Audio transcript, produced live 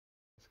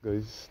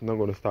Guys, now I'm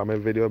going to start my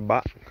video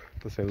back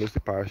to St.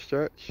 Lucie Parish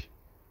Church.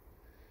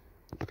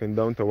 Looking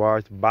down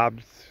towards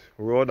Babbs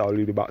Road, I'll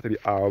lead you back to the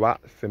Arbat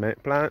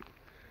cement plant.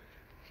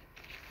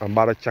 I'm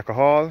about to Checker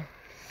Hall,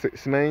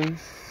 6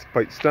 Mains,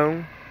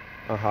 Pipestone,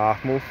 and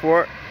Half Moon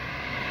Fort.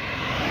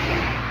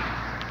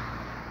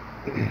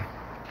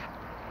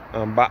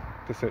 I'm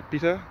back to St.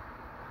 Peter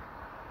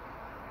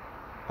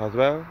as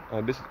well.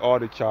 And this is all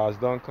the Charles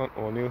Duncan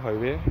O'Neill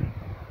Highway.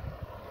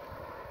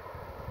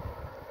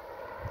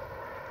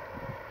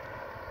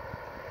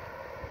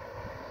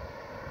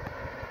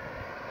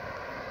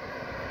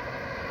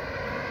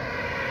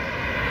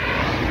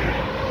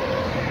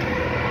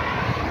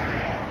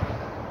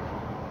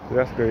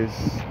 Yes guys,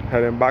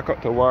 heading back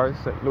up towards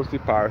St. Lucie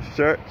Parish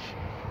Church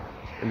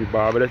in the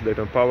Barbados Light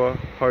and Power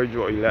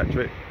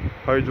hydroelectric,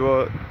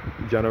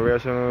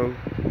 generational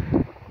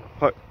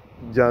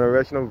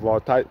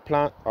voltaic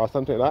plant or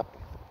something like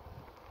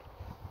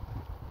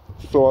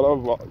that.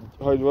 Solar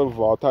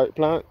hydrovoltaic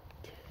plant.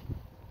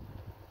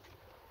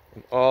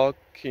 And all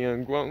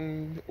cane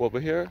ground over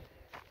here.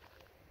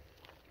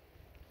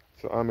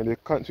 So I'm in the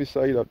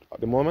countryside at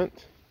the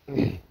moment.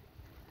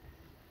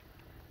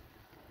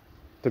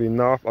 To the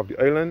north of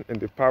the island in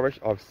the parish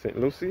of St.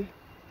 Lucie.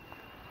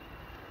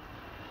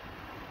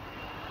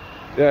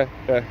 Yeah.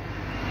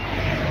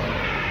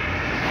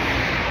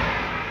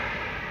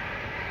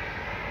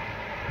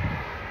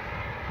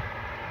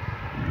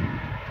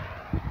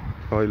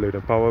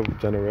 Hydroelectric power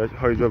generation,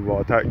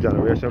 hydrovoltaic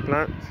generation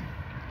plant.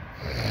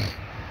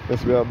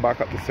 This we are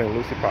back at the St.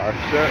 Lucie Parish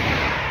Church.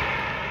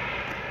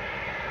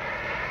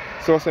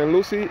 So St.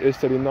 Lucie is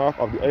to the north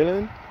of the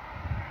island.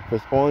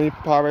 It's only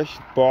parish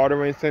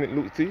bordering St.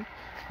 Lucie.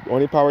 The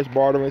only parish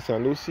bordering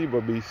St. Lucie will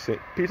be St.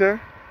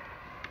 Peter.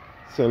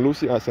 St.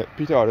 Lucie and St.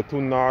 Peter are the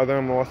two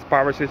northernmost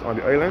parishes on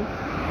the island.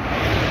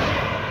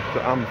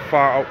 So I'm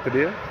far out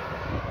today.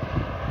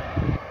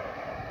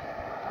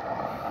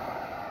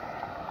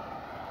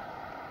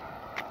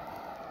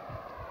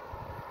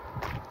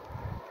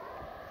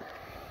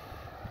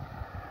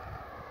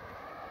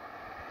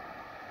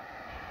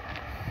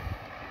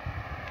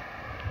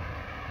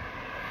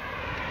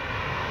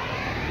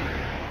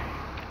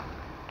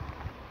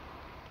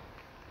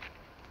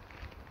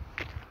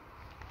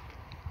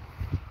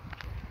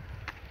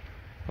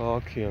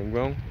 Okay, I'm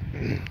going.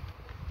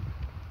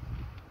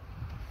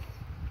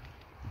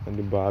 And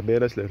the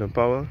Barbados Light and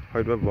Power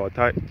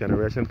hydrovoltaic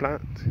generation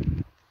plant.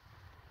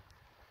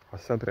 Or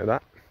something like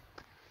that.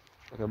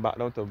 Okay, back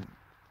down to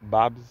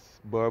Babbs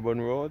Bourbon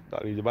Road.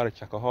 That leads you by the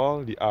Checker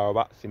Hall, the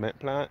Arbat cement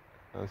plant,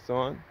 and so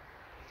on.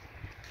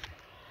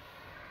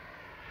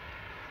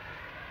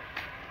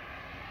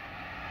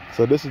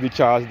 So this is the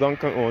Charles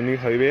Duncan O'Neill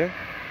Highway.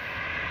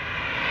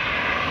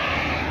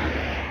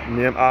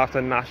 Named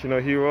after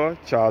national hero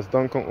Charles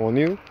Duncan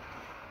O'Neill,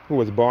 who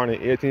was born in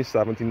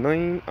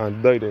 1879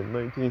 and died in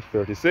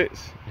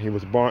 1936. He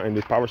was born in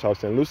the parish of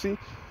St. Lucie.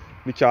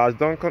 The Charles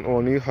Duncan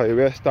O'Neill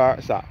Highway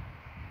starts at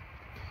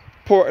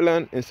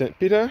Portland in St.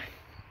 Peter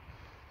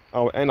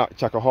and will end at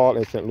Checker Hall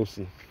in St.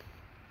 Lucie.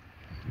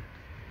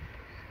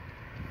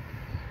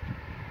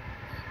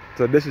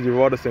 So this is the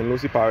road to St.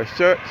 Lucie Parish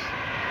Church.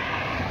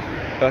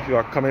 If you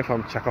are coming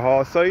from Checker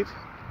Hall side.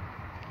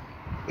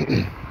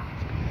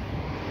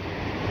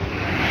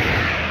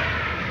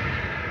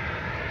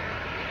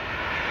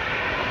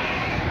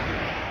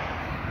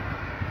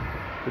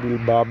 The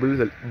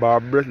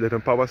Barbados Light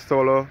and Power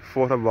solar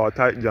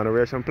photovoltaic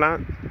generation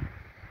plant.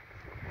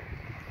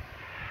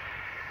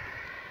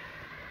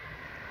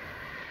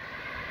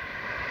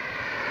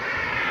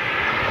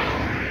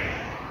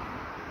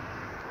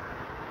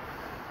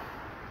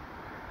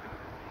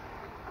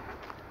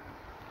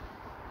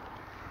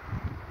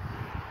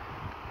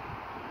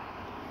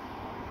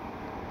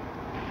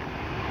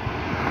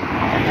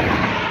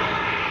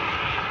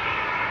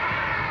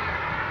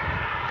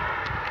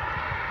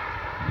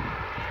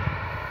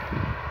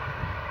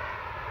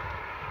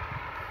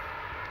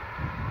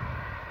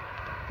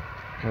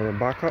 And then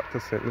back up to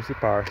St. Lucie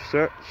Parish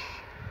Church.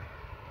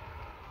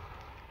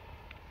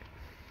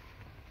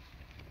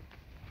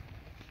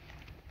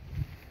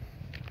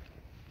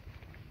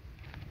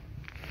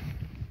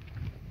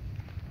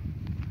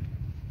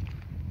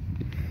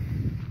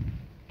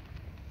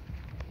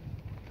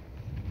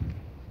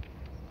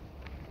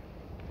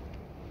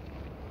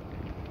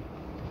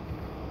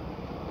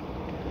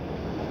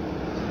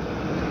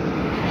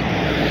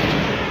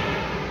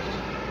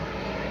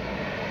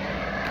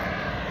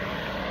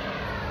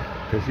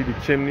 You can see the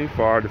chimney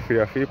for the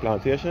Fairfield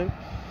plantation.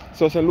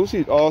 So St.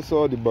 Lucie is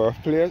also the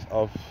birthplace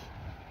of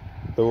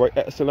the Right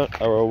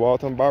Excellent Errol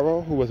Walton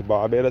Barrow, who was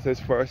Barbados'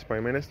 first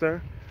Prime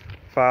Minister,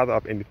 father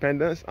of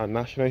independence and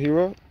national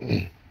hero.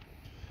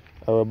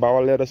 Errol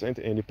Barrow led us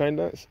into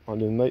independence on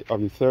the night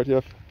of the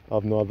 30th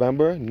of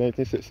November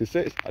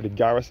 1966 at the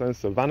Garrison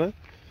Savannah,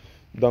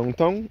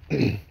 downtown,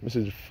 which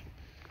is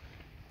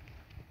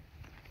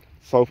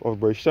south of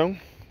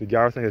Bridgetown, the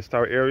Garrison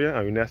Historic Area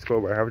and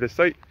UNESCO World Heritage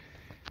Site.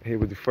 He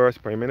was the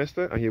first Prime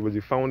Minister and he was the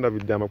founder of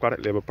the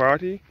Democratic Labour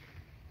Party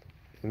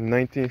in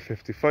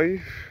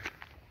 1955.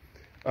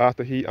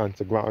 After he and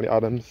Sir Grantley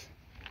Adams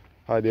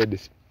had their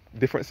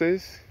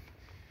differences,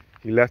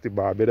 he left the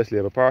Barbados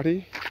Labour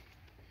Party.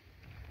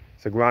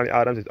 Sir Grantley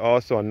Adams is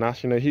also a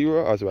national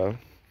hero as well,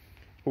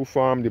 who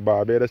formed the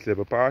Barbados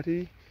Labour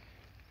Party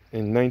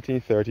in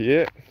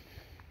 1938.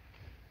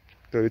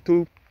 So the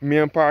two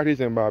main parties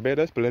in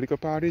Barbados, political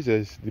parties,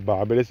 is the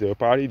Barbados Labour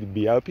Party, the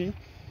BLP,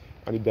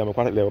 and the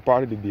Democratic Labour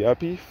Party, the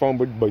DLP,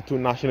 founded by two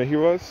national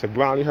heroes. Sir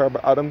Grantley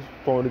Herbert Adams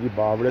founded the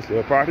Barbados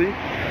Labour Party,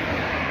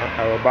 and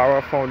Errol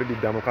Barrow founded the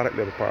Democratic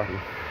Labour Party.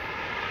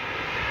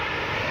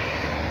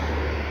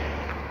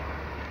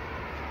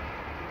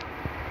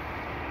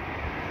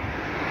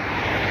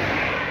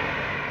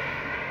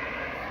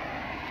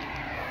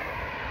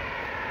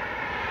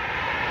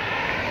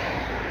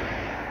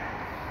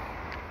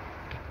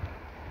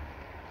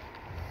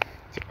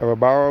 Errol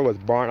Barrow was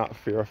born at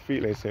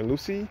Fairfield in St.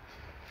 Lucie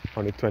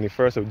on the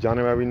 21st of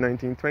January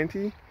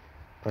 1920,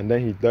 and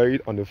then he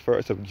died on the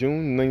 1st of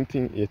June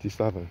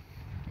 1987.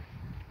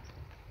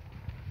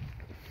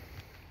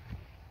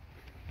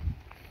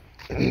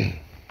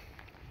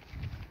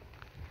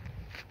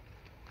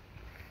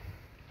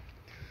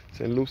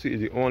 St. Lucie is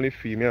the only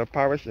female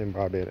parish in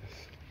Barbados,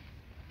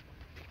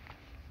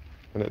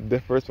 and it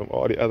differs from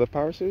all the other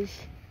parishes.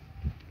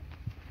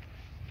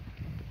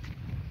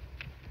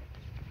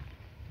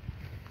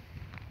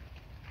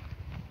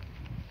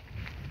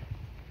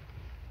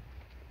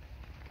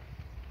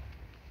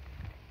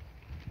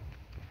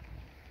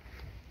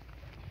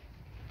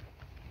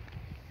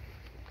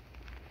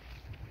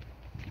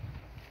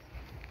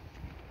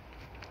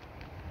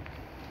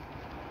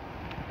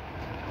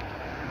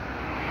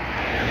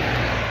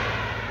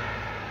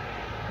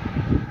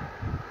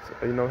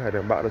 You know,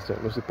 heading back to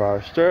St. Lucie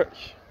Parish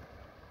Church.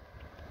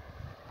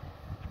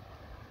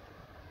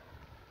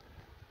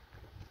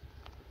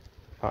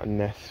 At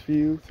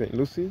Nestfield, St.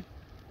 Lucie.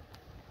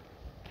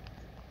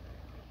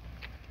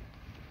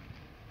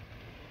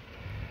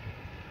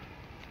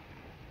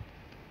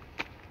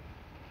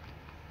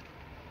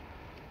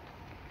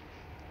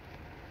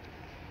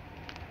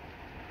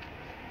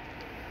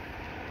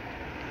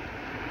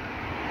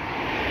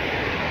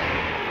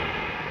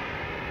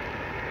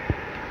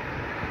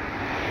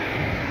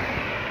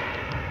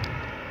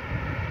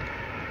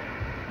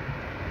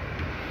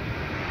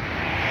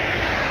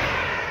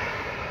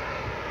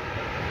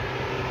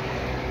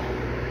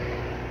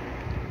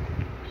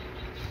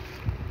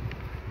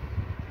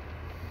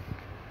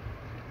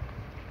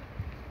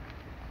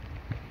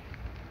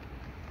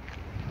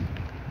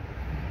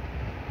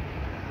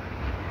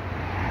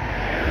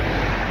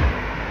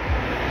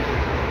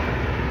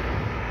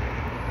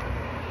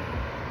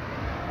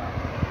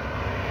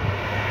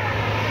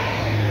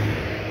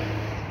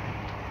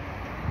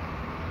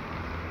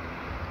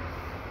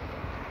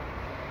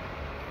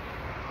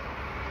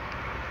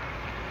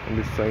 And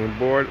the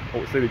signboard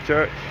outside the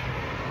church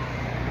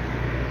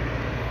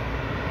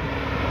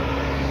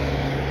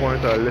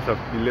points to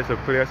the list of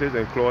places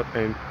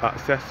and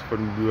access for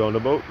the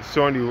roundabout,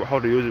 showing you how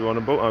to use the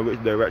roundabout and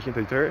which direction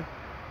to turn.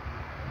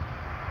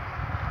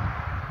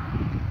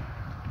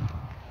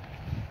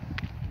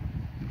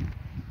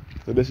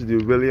 So this is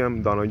the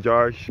William Donald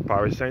George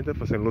Parish Center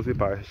for St. Lucie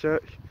Parish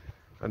Church,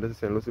 and this is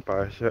St. Lucie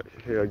Parish Church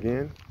here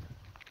again.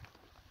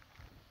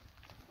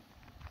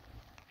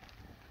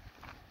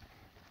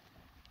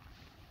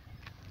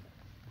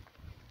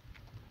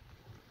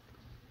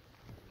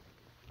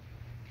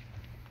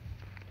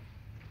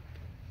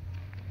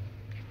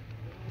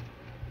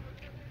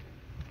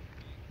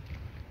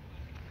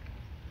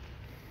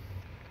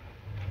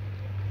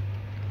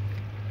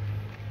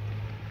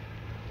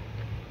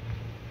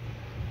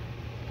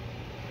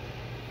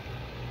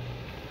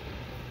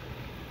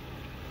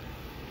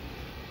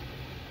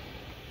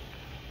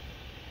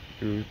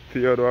 To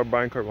Theodore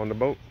Banker on the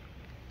boat,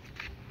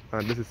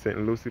 and this is St.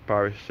 Lucie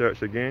Parish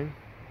Church again,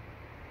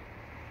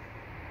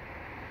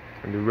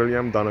 and the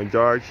William Donald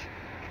George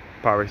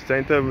Parish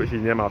Center, which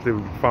is named after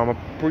the former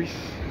priest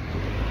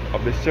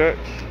of the church.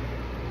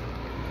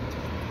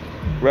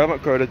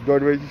 Reverend Curtis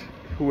Goodrich,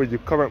 who is the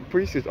current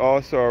priest, is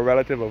also a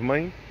relative of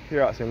mine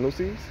here at St.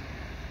 Lucie's.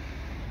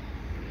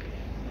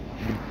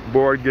 The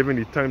board giving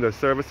the times of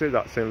services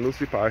at St.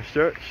 Lucie Parish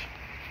Church.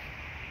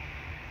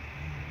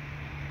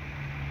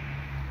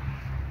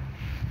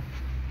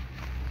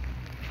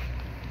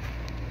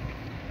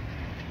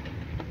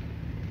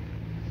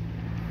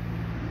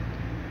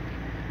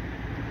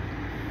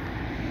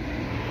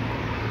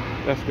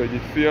 Let's go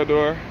get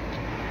Theodore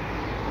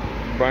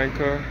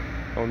Banker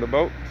on the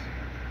boat.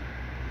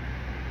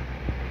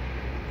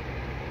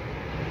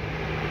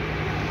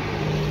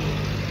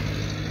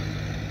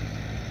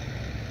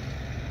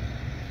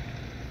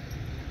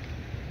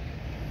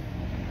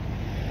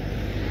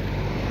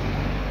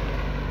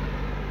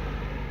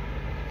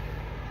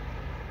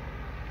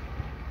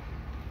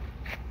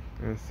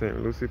 And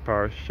St. Lucie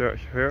Parish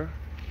Church here.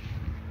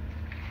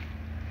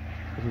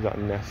 This is at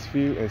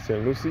Nestfield in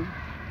St. Lucie.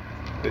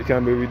 It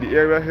can be with the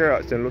area here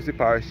at St. Lucie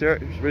Parish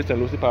Church, where St.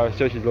 Lucie Parish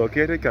Church is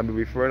located, can be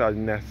referred as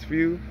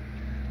Nestfield,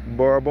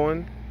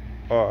 Bourbon,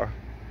 or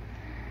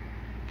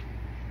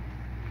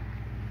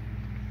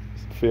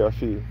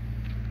Fairfield.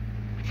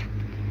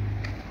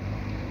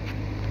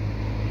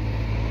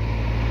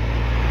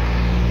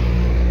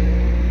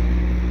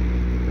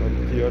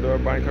 Theodore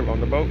Banker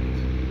roundabout.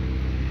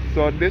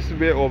 So this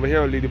way over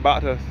here will lead you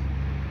back to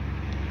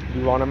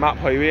the Roundabout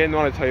Highway,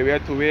 North Highway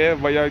 2-way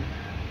via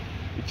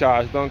the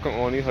Charles Duncan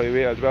only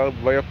highway as well,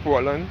 via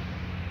Portland,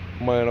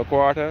 mile and a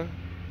quarter,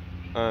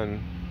 and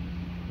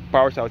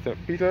parish of St.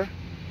 Peter,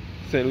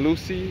 St.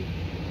 Lucie,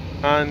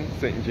 and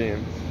St.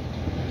 James.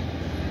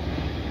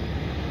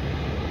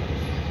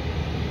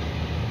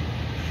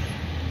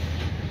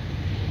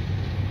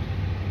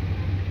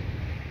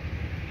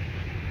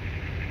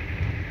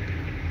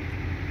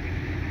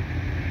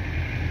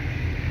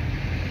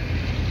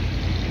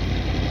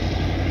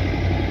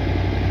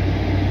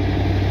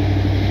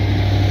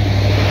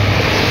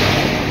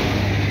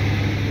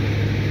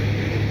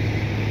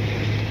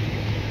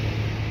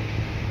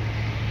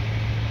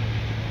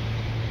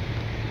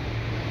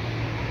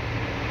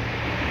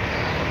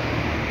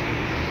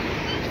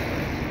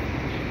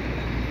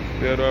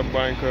 Theodore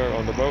Banker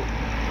on the boat.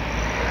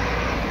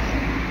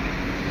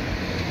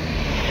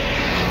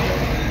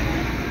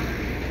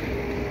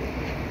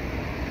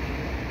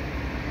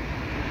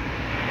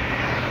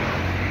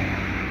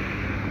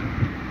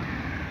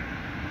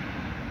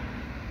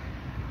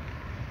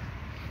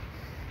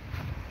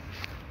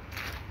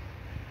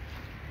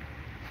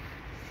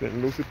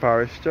 St. Lucie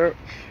Parish Church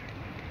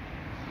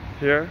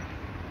here.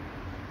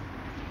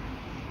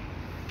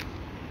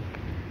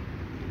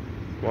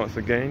 Once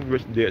again,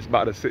 which dates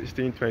back to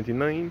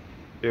 1629.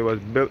 It was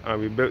built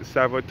and rebuilt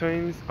several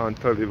times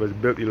until it was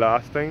built the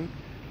last time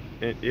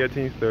in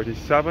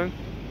 1837.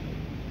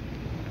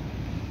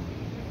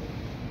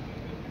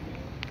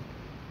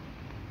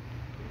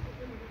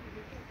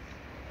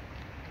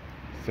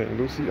 St.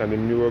 Lucie and the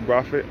mural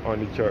graphic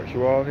on the church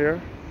wall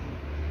here.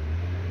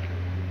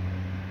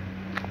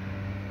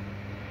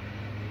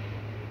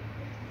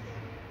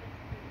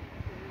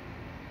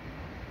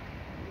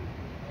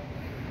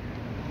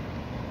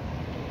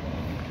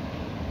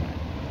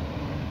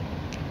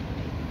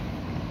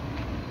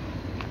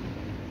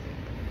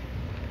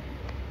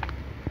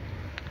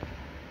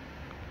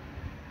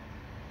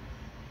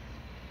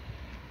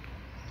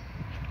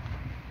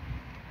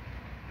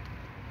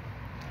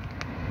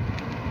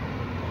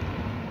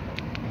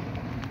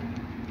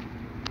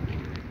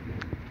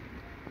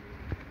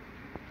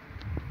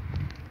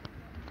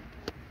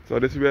 So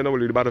this way now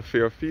we'll lead about to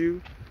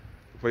Fairfield,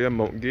 via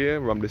Mount Gay,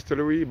 Rum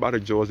Distillery, about to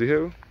Josie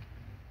Hill,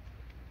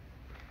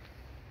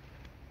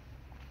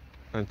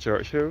 and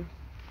Church Hill.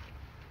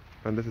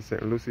 And this is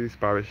St. Lucie's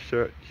Parish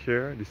Church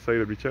here, the side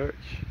of the church.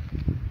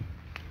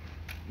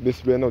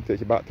 This way now take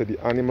you back to the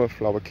Animal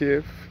Flower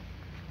Cave,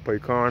 Pie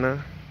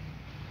Corner,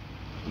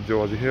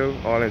 Josie Hill,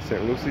 all in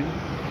St. Lucie.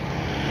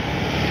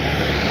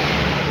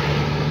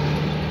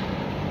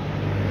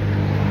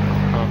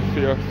 And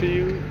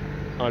Fairfield,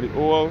 and the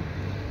old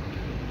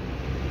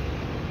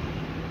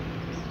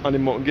and the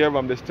Mount Gay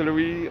Rum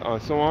Distillery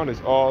and so on is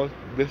all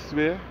this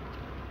way.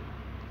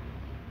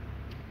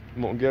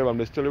 Mount Gay Rum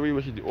Distillery,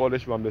 which is the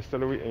oldest rum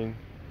distillery in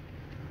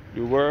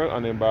the world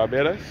and in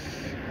Barbados.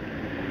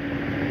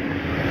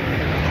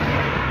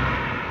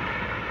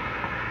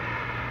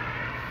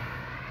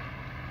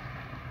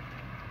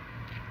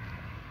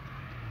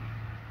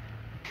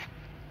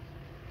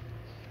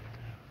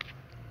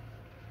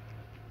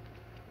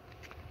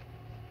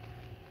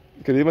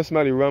 You can even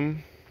smell the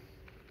rum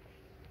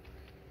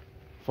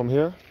from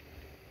here.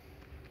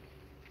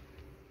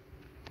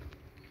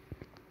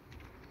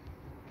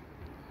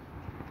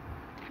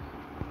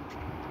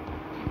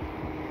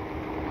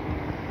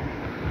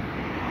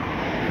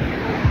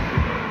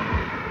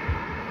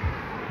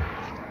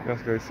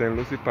 That's the St.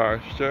 Lucie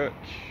Parish Church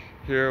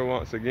here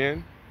once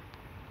again.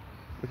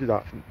 Look at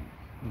that,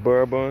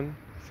 Bourbon,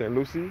 St.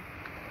 Lucie.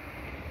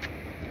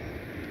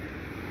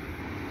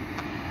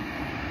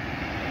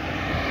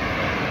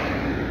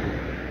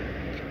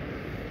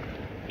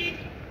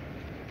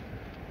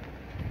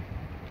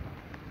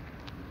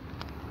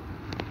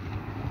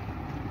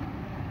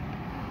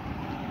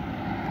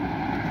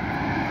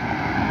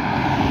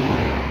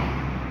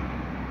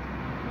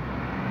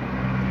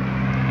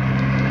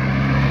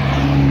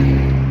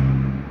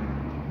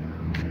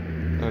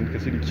 And you can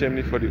see the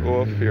chimney for the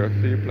old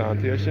Fairfield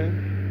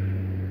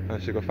plantation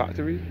and sugar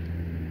factory.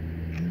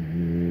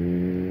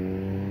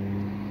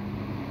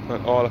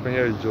 And all up in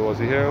here is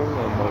Josie Hill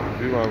and Mount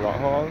View and Rock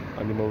Hall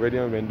and the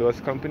Meridian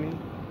Windows Company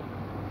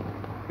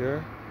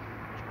here.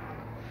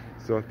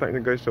 So thank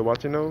you guys for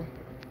watching now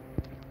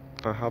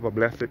and have a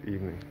blessed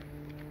evening.